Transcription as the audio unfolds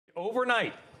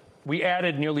Overnight, we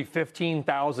added nearly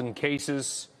 15,000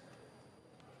 cases.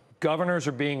 Governors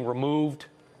are being removed.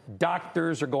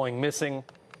 Doctors are going missing.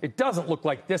 It doesn't look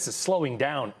like this is slowing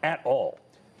down at all.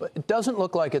 But it doesn't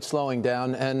look like it's slowing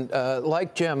down. And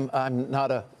like Jim, I'm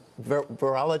not a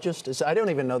virologist. I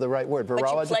don't even know the right word.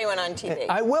 Virologist. But you play one on TV.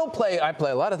 I play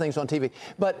a lot of things on TV.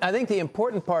 But I think the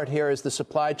important part here is the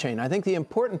supply chain. I think the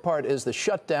important part is the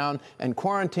shutdown and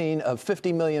quarantine of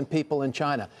 50 million people in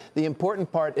China. The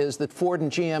important part is that Ford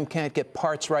and GM can't get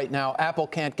parts right now. Apple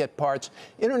can't get parts.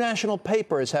 International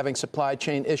paper is having supply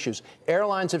chain issues.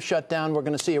 Airlines have shut down. We're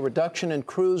going to see a reduction in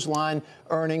cruise line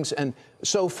earnings and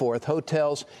so forth,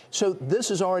 hotels. So this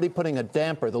is already putting a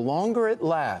damper. The longer it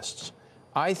lasts,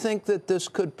 I think that this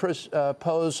could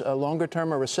pose a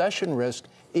longer-term recession risk,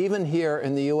 even here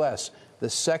in the U.S. The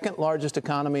second largest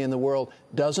economy in the world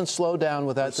doesn't slow down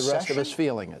without the rest of us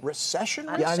feeling it. Recession?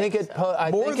 Yeah, I think it.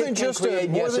 More than just a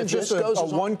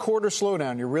one-quarter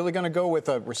slowdown. You're really going to go with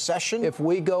a recession? If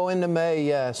we go into May,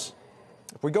 yes.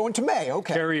 If we go into May,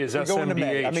 okay. Kari is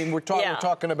SMBH. I mean, we're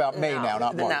talking about May now,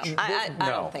 not March. No, I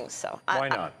don't think so. Why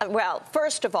not? Well,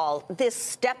 first of all, this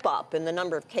step up in the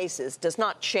number of cases does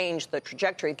not change the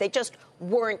trajectory. They just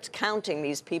weren't counting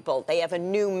these people. They have a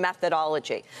new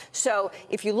methodology. So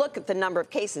if you look at the number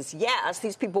of cases, yes,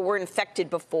 these people were infected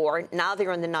before. Now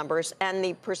they're in the numbers. And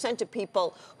the percent of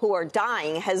people who are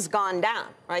dying has gone down,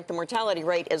 right? The mortality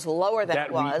rate is lower than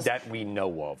it was. That we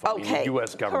know of. I mean, the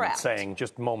U.S. government saying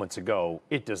just moments ago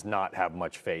it does not have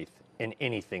much faith in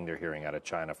anything they're hearing out of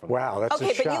China. Wow, that's a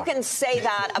shock. Okay, but you can say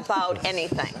that about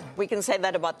anything. We can say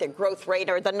that about the growth rate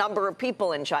or the number of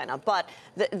people in China. But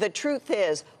the truth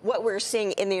is, what we're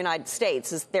seeing in the United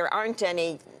States is there aren't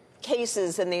any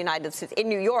cases in the United States. In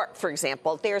New York, for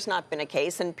example, there's not been a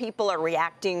case, and people are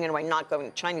reacting, and we're not going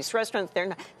to Chinese restaurants.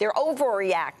 They're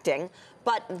overreacting.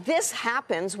 But this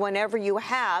happens whenever you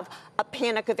have a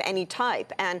panic of any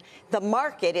type. And the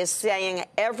market is saying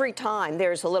every time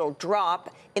there's a little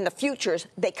drop in the futures,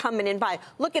 they come in and buy.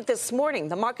 Look at this morning.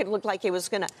 The market looked like it was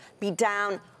going to be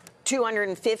down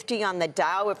 250 on the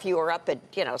Dow if you were up at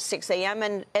 6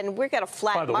 a.m. And we've got a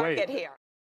flat market here.